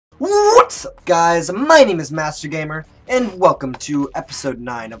What's up, guys? My name is mastergamer, and welcome to episode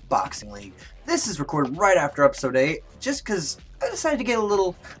 9 of Boxing League. This is recorded right after episode 8, just because I decided to get a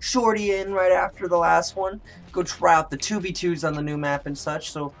little shorty in right after the last one. Go try out the 2v2s on the new map and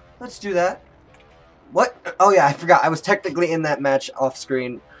such, so let's do that. What? Oh yeah, I forgot. I was technically in that match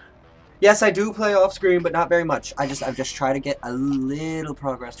off-screen. Yes, I do play off-screen, but not very much. I've just tried to get a little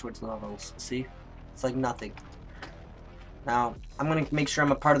progress towards levels. See? It's like nothing. Now, I'm going to make sure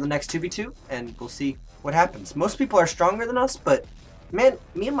I'm a part of the next 2v2, and we'll see what happens. Most people are stronger than us, but, man,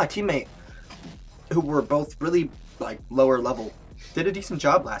 me and my teammate, who were both really, like, lower level, did a decent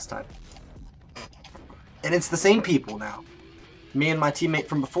job last time. And it's the same people now. Me and my teammate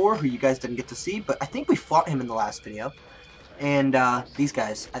from before, who you guys didn't get to see, but I think we fought him in the last video. And, these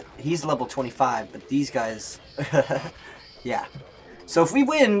guys, he's level 25, but these guys, yeah. So if we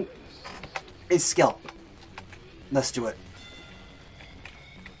win, it's skill. Let's do it.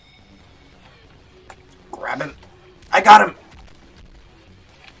 Grab him. I got him.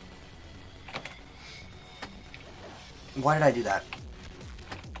 Why did I do that?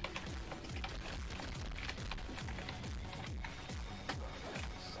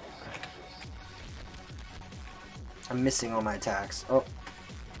 I'm missing all my attacks. Oh,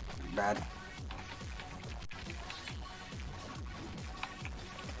 bad.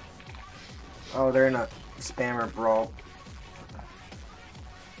 Oh, they're in a spammer brawl.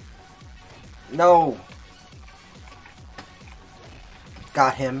 No.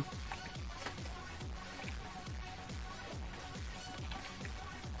 Got him.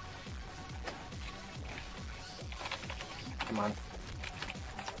 Come on.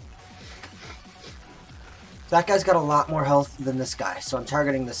 That guy's got a lot more health than this guy, so I'm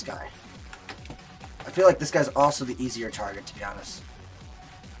targeting this guy. I feel like this guy's also the easier target, to be honest.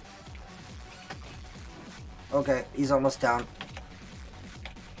 Okay, he's almost down.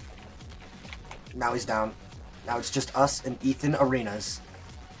 Now he's down. Now it's just us and Ethan Arenas.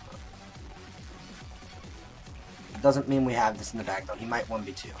 Doesn't mean we have this in the bag, though. He might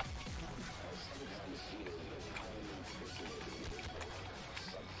 1v2.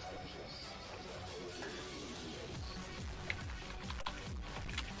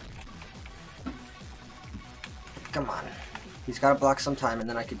 Come on. He's got to block some time, and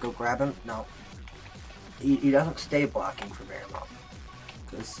then I could go grab him. No. He doesn't stay blocking for very long.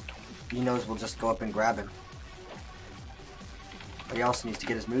 Because he knows we'll just go up and grab him. But he also needs to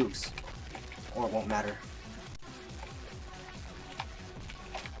get his moves. Or it won't matter.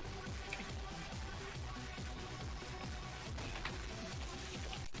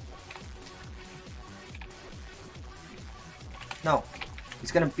 No.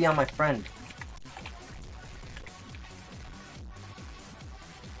 He's gonna be on my friend.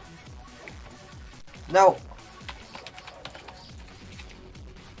 No!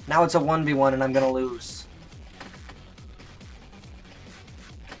 Now it's a 1v1 and I'm gonna lose.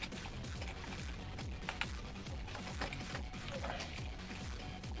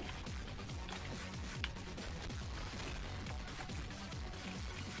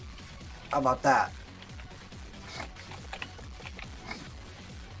 How about that?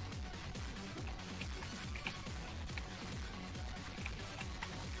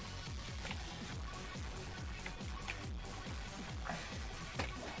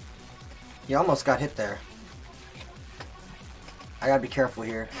 He almost got hit there. I gotta be careful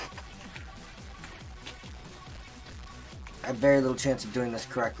here. I have very little chance of doing this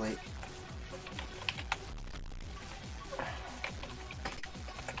correctly.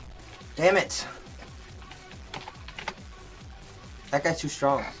 Damn it! That guy's too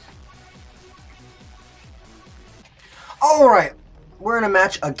strong. Alright! We're in a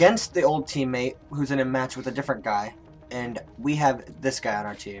match against the old teammate, who's in a match with a different guy. And we have this guy on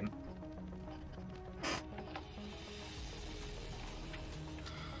our team.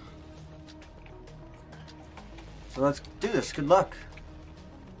 So let's do this. Good luck.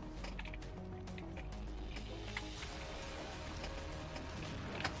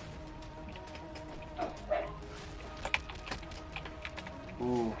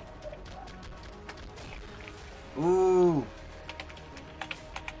 Ooh. Ooh.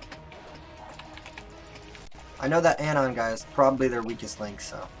 I know that Anon guy is probably their weakest link,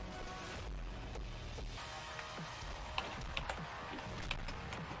 so.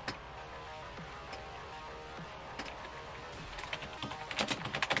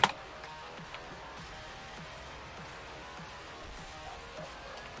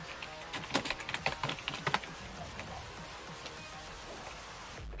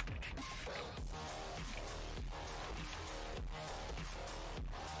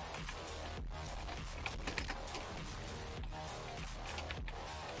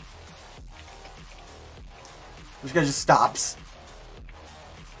 This guy just stops.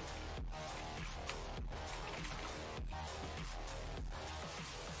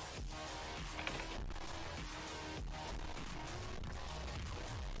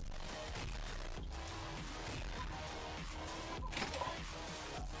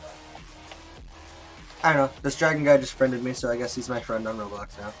 I don't know. This dragon guy just friended me, so I guess he's my friend on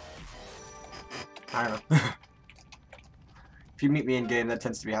Roblox now. I don't know. If you meet me in game, that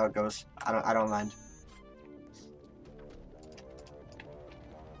tends to be how it goes. I don't mind.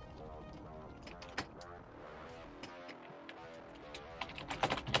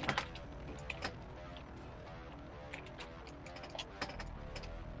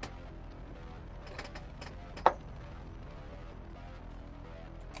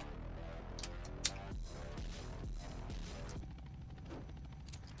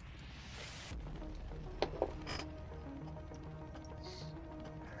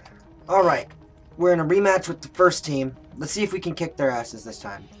 Alright, we're in a rematch with the first team. Let's see if we can kick their asses this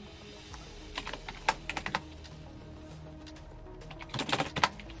time.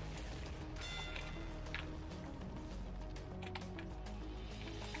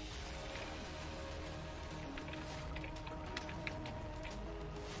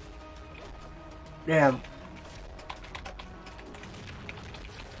 Damn.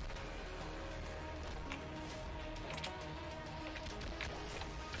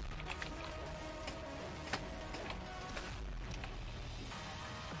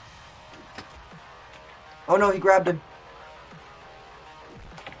 Oh no, he grabbed him.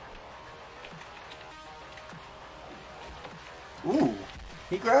 Ooh,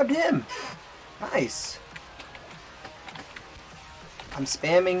 he grabbed him. Nice. I'm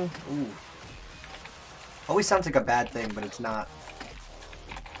spamming. Ooh. Always sounds like a bad thing, but it's not.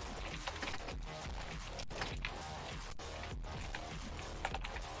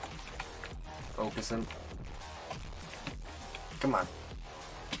 Focus him. Come on.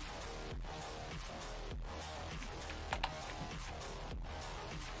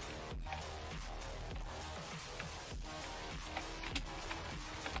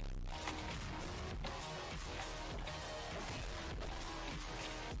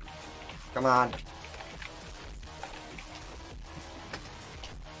 Come on.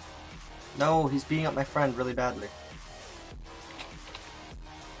 No, he's beating up my friend really badly.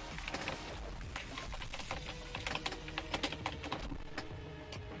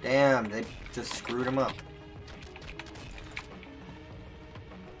 Damn, they just screwed him up.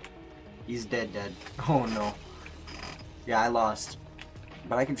 He's dead. Oh no. Yeah, I lost.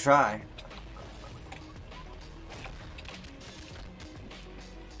 But I can try.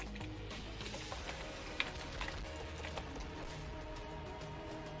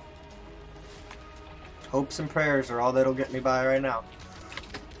 Hopes and prayers are all that'll get me by right now.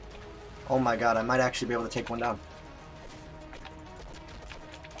 Oh my god, I might actually be able to take one down.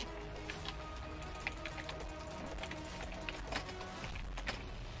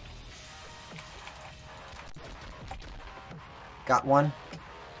 Got one.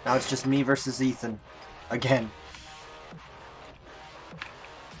 Now it's just me versus Ethan. Again.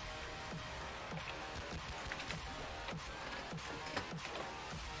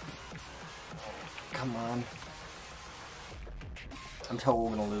 Come on. I'm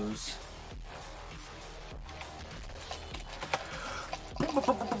totally gonna lose.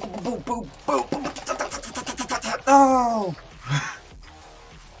 Oh!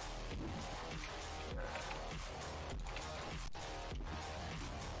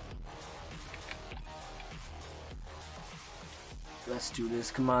 Let's do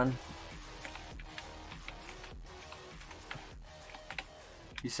this, come on.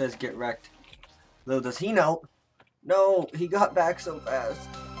 He says get wrecked. Little does he know. No, he got back so fast.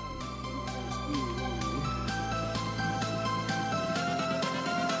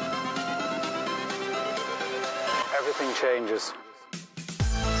 Everything changes.